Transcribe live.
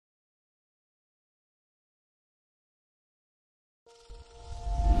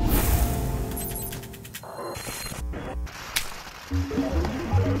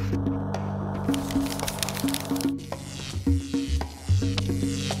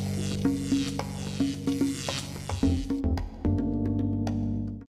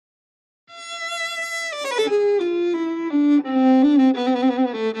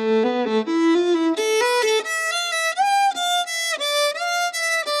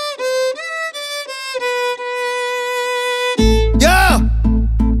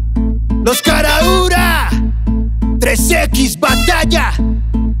Los Caradura, 3X batalla,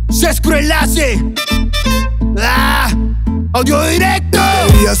 CESCRU ENLACE, audio directo.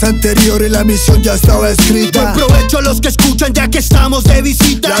 Días anteriores la misión ya estaba escrita. Buen provecho a los que escuchan ya que estamos de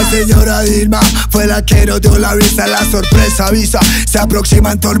visita. La señora Dilma fue la que nos dio la vista. La sorpresa avisa, se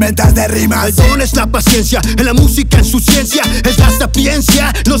aproximan tormentas de rimas. El don es la paciencia, en la música, en su ciencia es la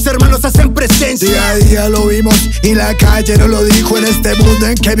sapiencia. Los hermanos hacen presencia. Día a día lo vimos y la calle nos lo dijo. En este mundo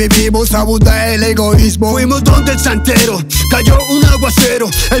en que vivimos abunda el egoísmo. Fuimos donde el santero, cayó un aguacero.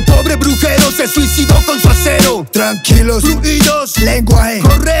 El pobre brujero se suicidó con su acero. Tranquilos, fluidos, lenguaje,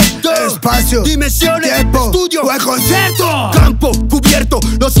 correcto, espacio, dimensiones, tiempo, estudio, buen concierto. Campo cubierto,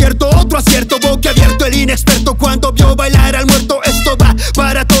 lo cierto, otro acierto. Boquiabierto el inexperto cuando vio bailar al muerto. Esto va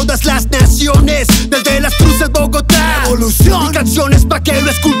para todas las naciones, desde las cruces Bogotá. Evolución. Y canciones pa' que lo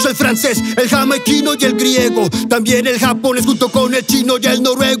escuche el francés, el jamaiquino y el griego. También el japonés junto con el chino y el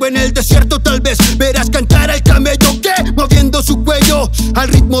noruego. En el desierto tal vez verás cantar al camello que moviendo su cuello al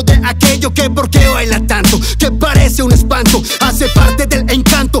ritmo de aquello que por qué baila tanto, que parece un espanto. Hace parte del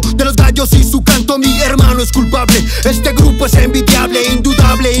encanto de los gallos y su canto. Mi hermano es culpable, este grupo es envidiable,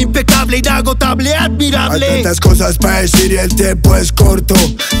 indudable, impecable, inagotable, admirable. Hay tantas cosas para decir y el tiempo es corto.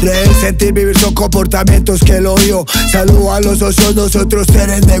 Creer, sentir, vivir son comportamientos que el odio. Saludo a los socios, nosotros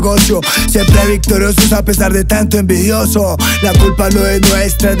tienen negocio. Siempre victoriosos a pesar de tanto envidioso. La culpa no es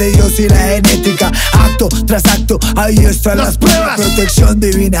nuestra, es de Dios y la genética. Acto tras acto, ahí están las pruebas. Protección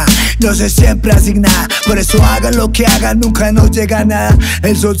divina, no se siempre asignada. Por eso hagan lo que hagan, nunca nos llega nada.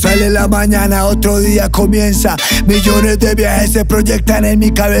 El sol sale en la mañana, otro día comienza. Millones de viajes se proyectan en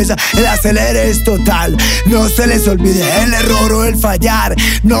mi cabeza. El acelere es total, no se les olvide el error o el fallar,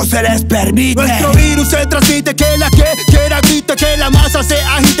 no se les permite. Nuestro virus se transmite, que la que quiera grite, que la masa se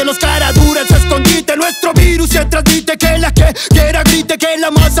agite, los Caradura en su escondite. Nuestro virus se transmite, que la que quiera grite, que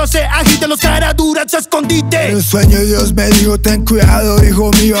la masa se agite, los Caradura en su escondite. En un sueño Dios me dijo, ten cuidado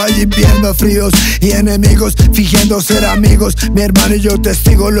hijo mío, hay inviernos fríos y enemigos fingiendo ser amigos. Mi hermano y yo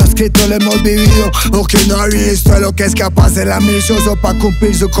testigo, lo escrito lo hemos vivido. O que no ha visto lo que es capaz el ambicioso para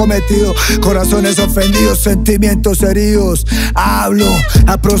cumplir su cometido. Corazones ofendidos, sentimientos heridos. Hablo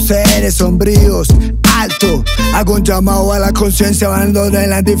a procederes sombríos. Alto, hago un llamado a la conciencia, abandona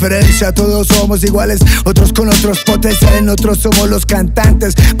la indiferencia. Todos somos iguales, otros con otros potenciales. Nosotros somos los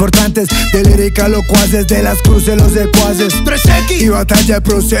cantantes portantes de lírica locuaces, de las cruces los secuaces. 3X y batalla de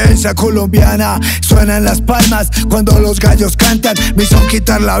procedencia colombiana. Suenan las palmas cuando los gallos cantan. Me hizo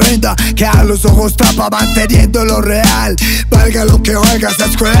quitar la venda que a los ojos tapa, manteniendo lo real. Valga lo que valga, esta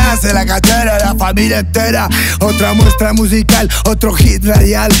escuela hace la gatera de la familia entera. Otra muestra musical, otro hit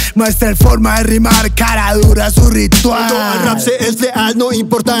radial. Muestra en forma de rimar, Caradura su ritual. Cuando al rap se es leal, no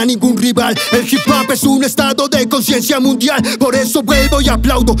importa ningún rival. El hip hop es un estado de conciencia mundial. Por eso vuelvo y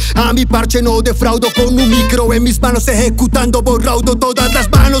aplaudo a mi parche, no defraudo. Con un micro en mis manos ejecutando borraudo. Todas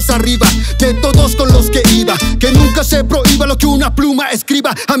las manos arriba, de todos con los que iba. Que nunca se prohíba lo que una pluma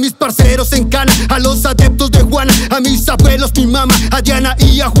escriba. A mis parceros en Cana, a los adeptos de Juana, a mis abuelos, mi mamá, a Diana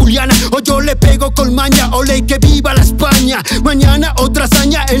y a Juliana. O yo le pego con maña, ole y que viva la España. Mañana otra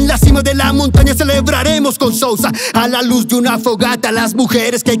hazaña en la cima de la montaña celebraremos con Sousa. A la luz de una fogata, las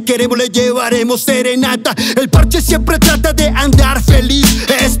mujeres que queremos le llevaremos serenata. El parche siempre trata de andar feliz,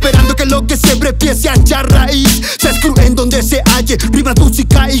 esperando que lo que siempre empiece a echar raíz. CESCRU en donde se halle, rimas,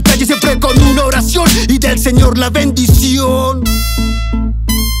 música y calle, siempre con una oración y del Señor la bendición.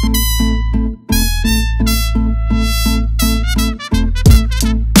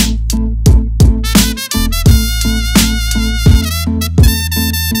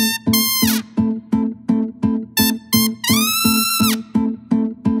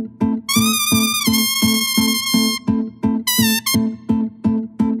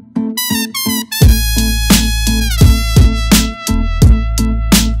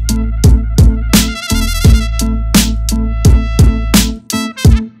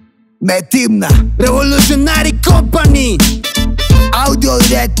 Metimna, Revolutionary Company, audio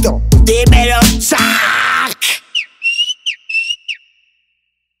directo. dímelo, Zack.